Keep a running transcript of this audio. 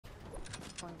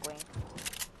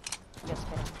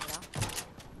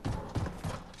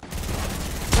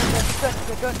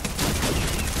good.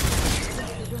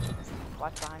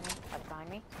 Watch behind me. Watch behind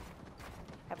me.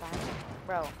 Head behind me.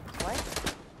 Bro, what?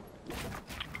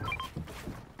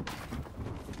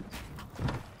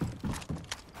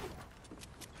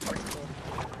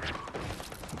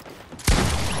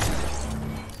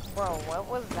 Bro, what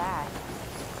was that?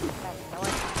 That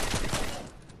noise.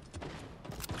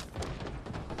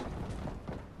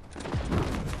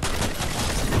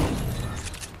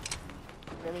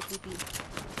 Really creepy.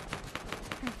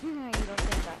 You don't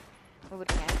think that we would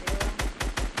camp here?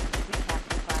 We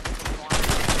camped in class if we want.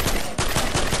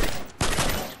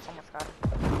 Almost got it.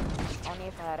 Only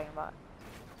if I had aimbot.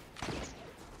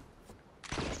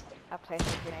 A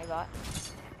PlayStation aimbot.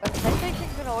 But PlayStation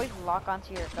can always lock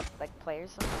onto your like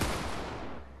players sometimes.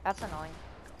 That's annoying.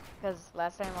 Because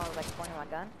last time I was like pointing my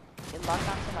gun, it locked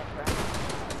onto my crouch.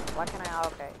 Why can I? Oh,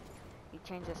 okay. You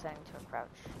change the setting to a crouch.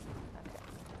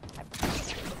 Okay.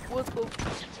 What the?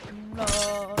 No.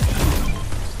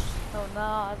 No,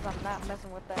 Nas, I'm not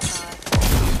messing with that Nas.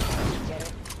 Get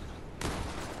it?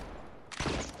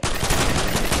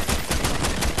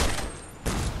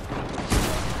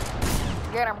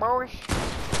 Get him, boys.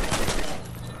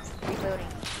 Rebuilding.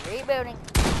 Rebuilding.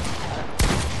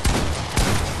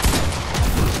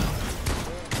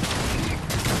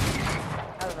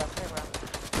 How was that say, bro?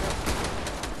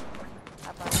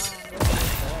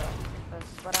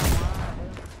 That's what I want to do.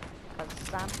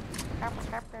 Cause I'm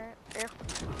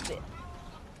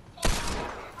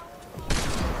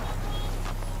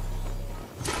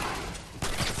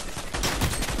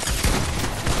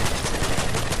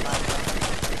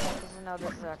doesn't know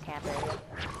this is our camp area.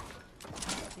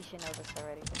 You should know this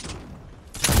already.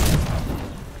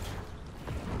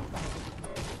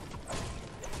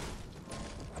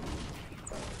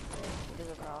 Do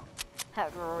it all.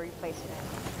 Have to replace it.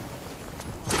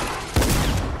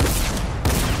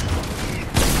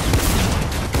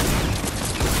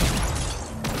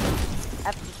 I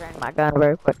have to train my gun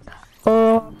very quick.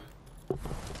 Oh,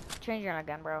 change your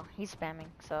gun, bro. He's spamming,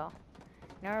 so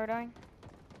you know what we're doing?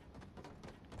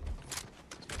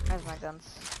 Where's my guns?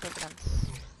 Where's the guns?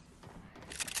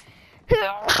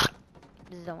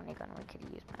 This is the only gun we could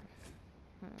use, man.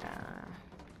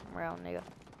 Real nigga.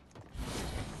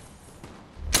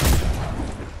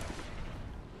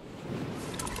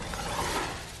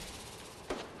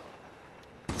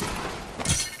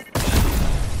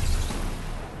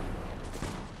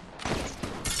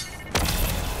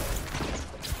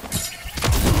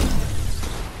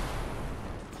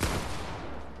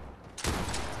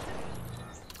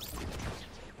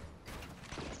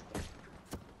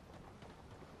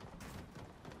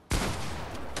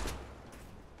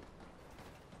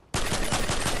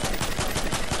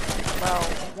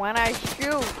 When I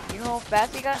shoot, you know how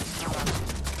fast he got? Hold on.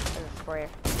 This is for you.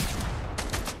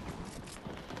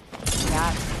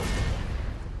 Yeah.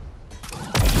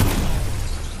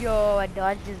 Yo, I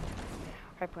dodged his.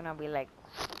 Right when I'll be like,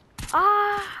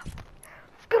 ah,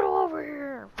 let's get over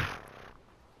here.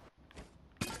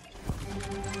 I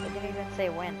didn't even say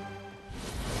when.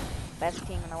 Best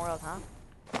team in the world, huh?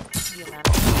 You man.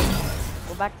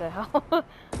 Go back to hell.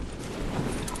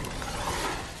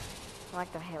 I'm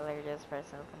like the hilarious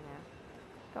person from there.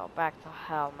 Go back to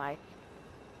hell, Mike.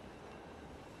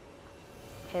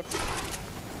 Hit.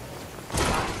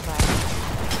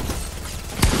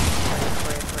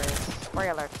 Spray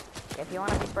alert. If you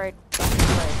want to be sprayed, don't be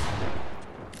sprayed.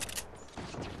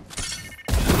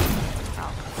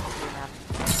 Oh, you man.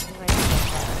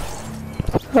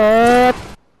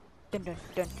 Dun, dun,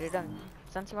 dun, dun, dun.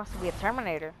 Since he wants to be a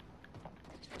Terminator.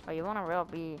 Oh, you want to real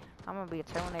be? I'm gonna be a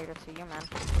Terminator to you, man.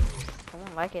 I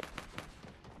won't like it.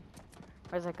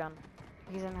 Where's that gun?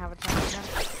 He doesn't have a Terminator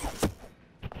gun.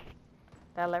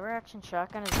 That lever action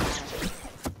shotgun is nice.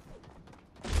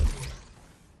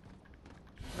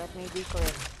 Let me be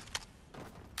clear.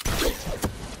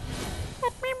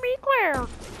 Let me be clear.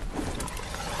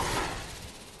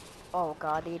 Oh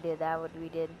god, they did that what we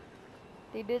did.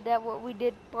 They did that what we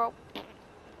did, bro.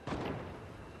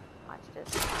 Watch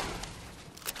this.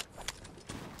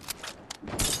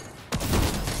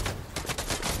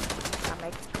 I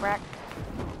make it crack.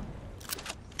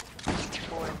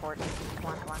 Forward.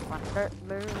 Come on.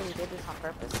 Literally did this on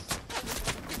purpose.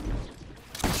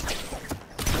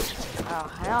 Oh,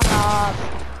 hell no.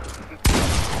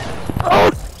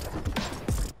 Oh!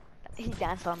 He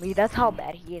danced on me. That's how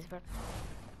bad he is, bro.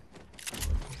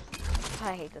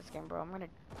 I hate this game, bro.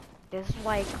 This is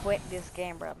why I quit this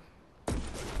game, bro.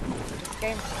 This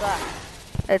game sucks.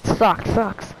 It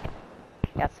sucks.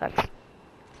 Yeah, it sucks.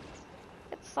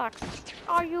 It sucks.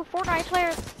 All you Fortnite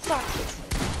players sucks.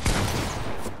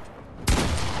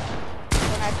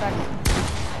 Fortnite sucks.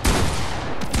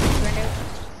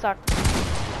 suck. I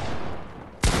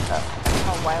don't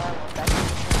know why I went with that.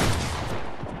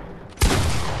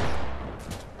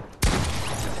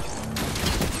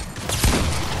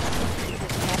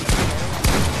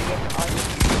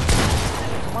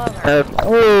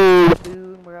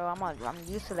 Dude, bro, I'm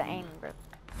used to the aim, bro.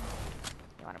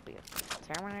 You wanna be a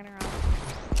Terminator?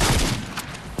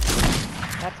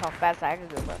 That's how fast I can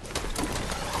go, bro.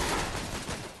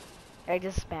 I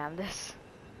just spam this.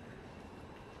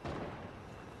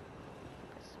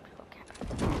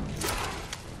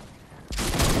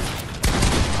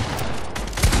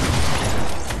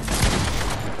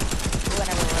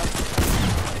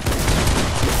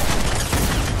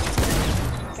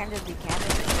 Can't just be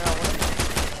camping, bro.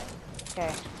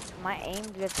 Okay, my aim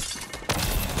gets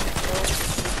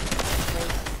so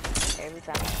every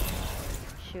time I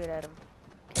shoot at him.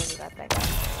 Okay, we got that guy.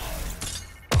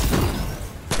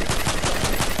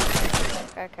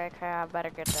 Okay, I better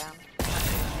get down.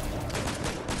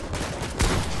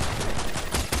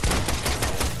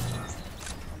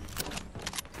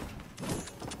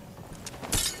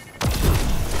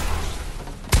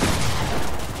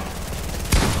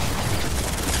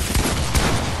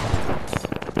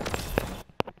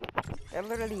 They're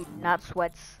literally not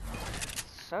sweats.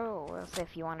 So, let's see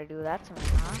if you want to do that to me,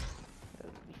 huh?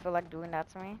 You feel like doing that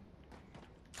to me?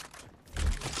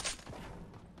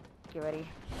 Get ready.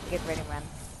 Get ready, man.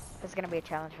 This is gonna be a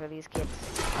challenge for these kids.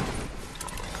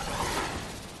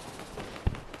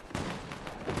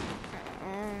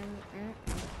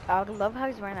 I would love how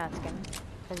he's wearing that skin.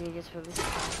 Because he just released it.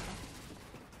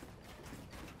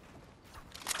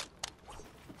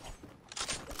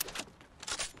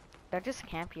 They're just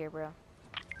camp here, bro.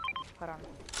 Hold on.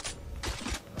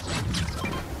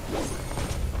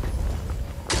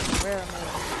 Where am I?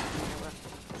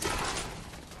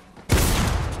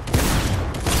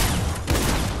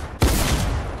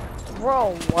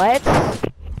 Bro, what?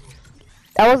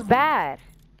 That was bad.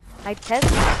 I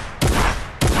tested.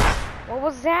 What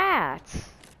was that?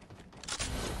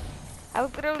 I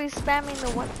was literally spamming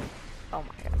the one. Oh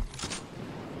my god.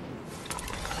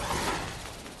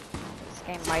 This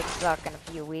game might suck in a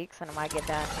few weeks and I might get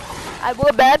that. I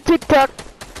will ban TikTok.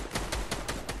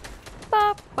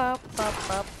 Ba ba ba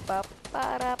ba ba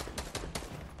ba da.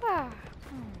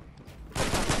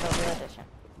 Real edition.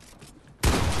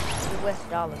 US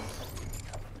dollars.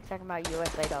 Talking about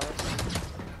USA dollars.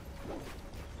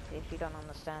 If you don't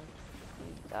understand,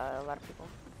 a lot of people.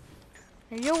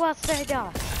 USA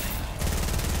dollars.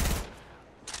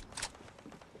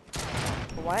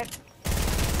 What?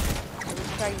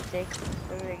 Let's try you take.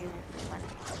 What do they use it for money?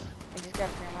 I just got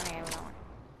free money every now and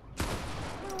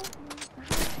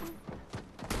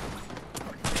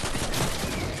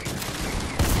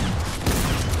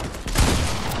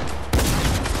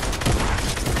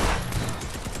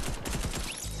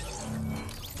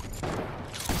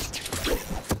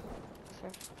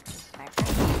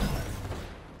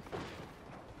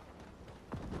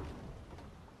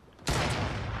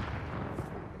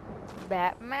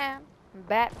Batman,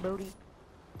 bat booty.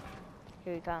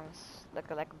 Here he comes,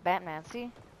 looking like Batman.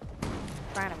 See,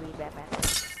 trying to be Batman.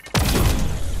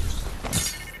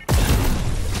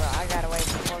 Bro, I got away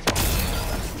from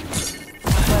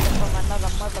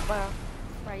another mother, bro.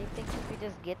 Bro, you think you could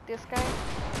just get this guy?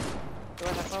 Do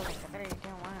what I'm closing. What are you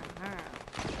doing?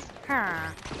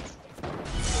 Huh?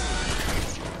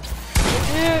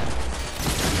 Dude.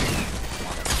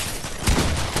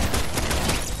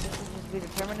 Be the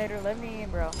Terminator, let me in,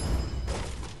 bro.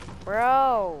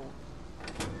 Bro!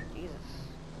 Jesus.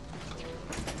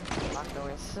 Lock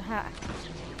doors. You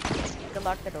can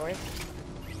lock the doors.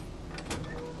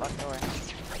 Lock door.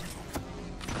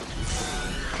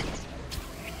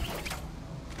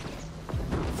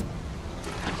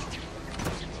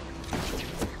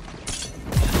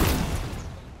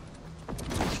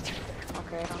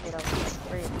 Okay, I don't get over this.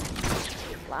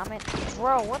 Slam it.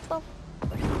 Bro, what the f—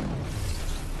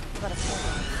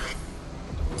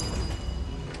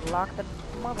 lock the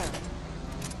mother.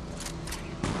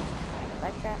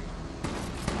 Like that.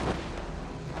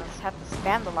 I just have to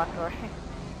spam the lock door.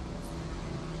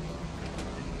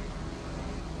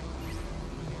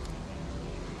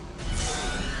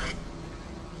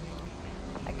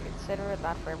 I consider it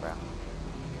that fair, bro.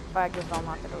 If I just don't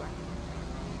lock the door.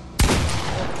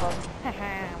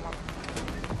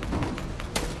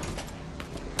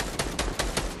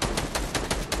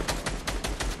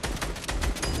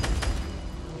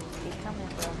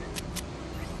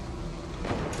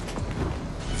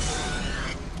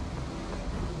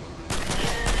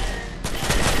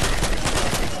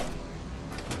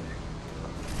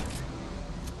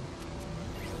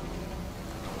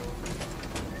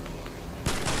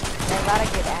 Gotta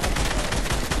get out.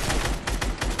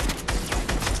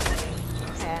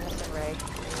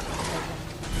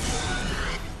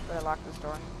 lock this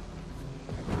door.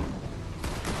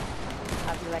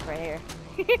 I'll be like right here.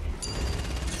 Hey,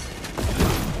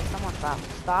 someone stop.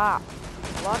 Stop.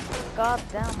 Lock this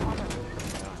goddamn mother.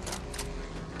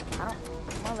 I don't,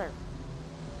 mother.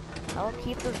 I'll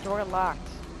keep this door locked.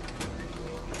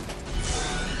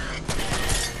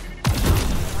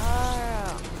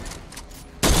 Oh.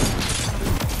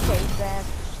 Chase ass.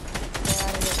 Get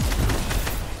out of here.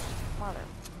 Mother.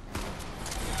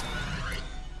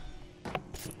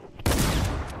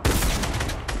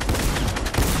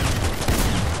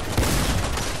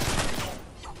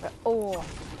 Oh.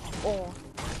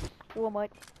 Oh my.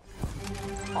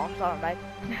 Oh, I'm sorry, mate.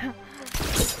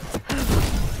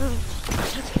 I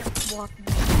just can't walk.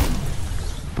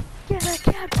 Yeah, I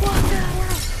can't walk that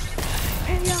out.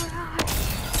 In your eyes.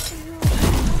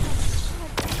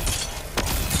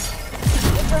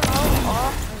 Get the hell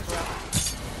off me, bro.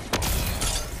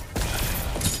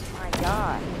 My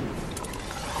God.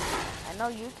 I know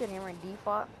you can hear me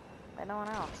default, but no one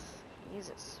else.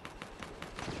 Jesus.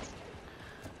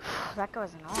 That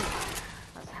guy's annoying.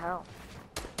 That's hell.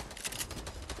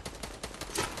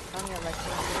 I don't know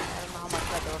how much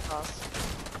that door costs.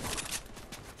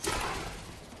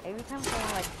 Every time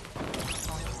someone like,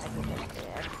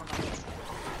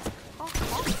 oh,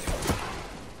 come on.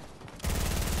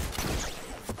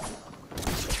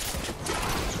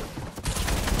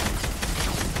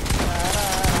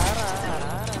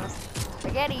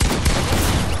 Spaghetti.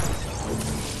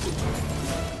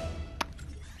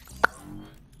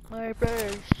 My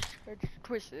face. It's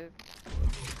twisted.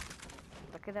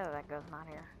 Look at that guy's not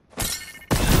here.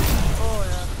 Oh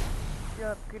yeah.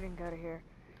 Yep, getting out of here.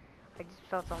 I just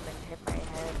felt something hit my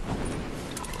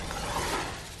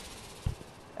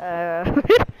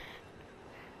head.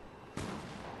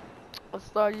 I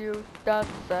saw you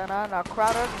dancing in a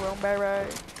crowded room, baby.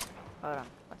 Hold on.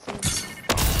 Let's see.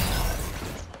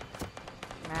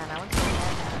 Man, I want to see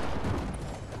that.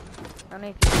 I don't know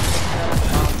if you can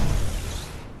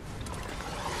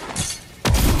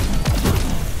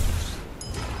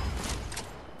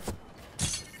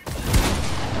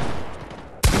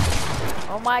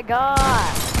oh my God!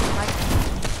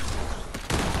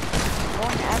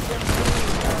 Going after me.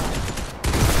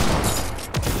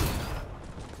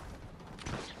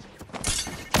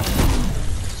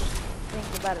 Think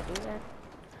you about to do that?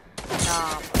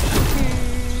 Nah.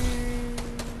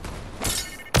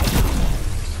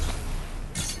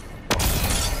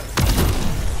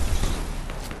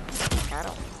 I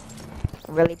don't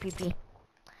really pee.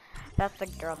 That's the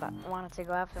girl that wanted to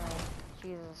go after me.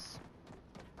 Jesus.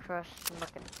 Crush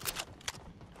looking.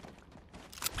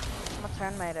 I'm a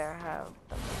tournament have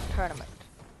the tournament.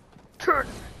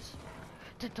 Tournaments.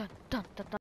 Dun, dun, dun, dun, dun.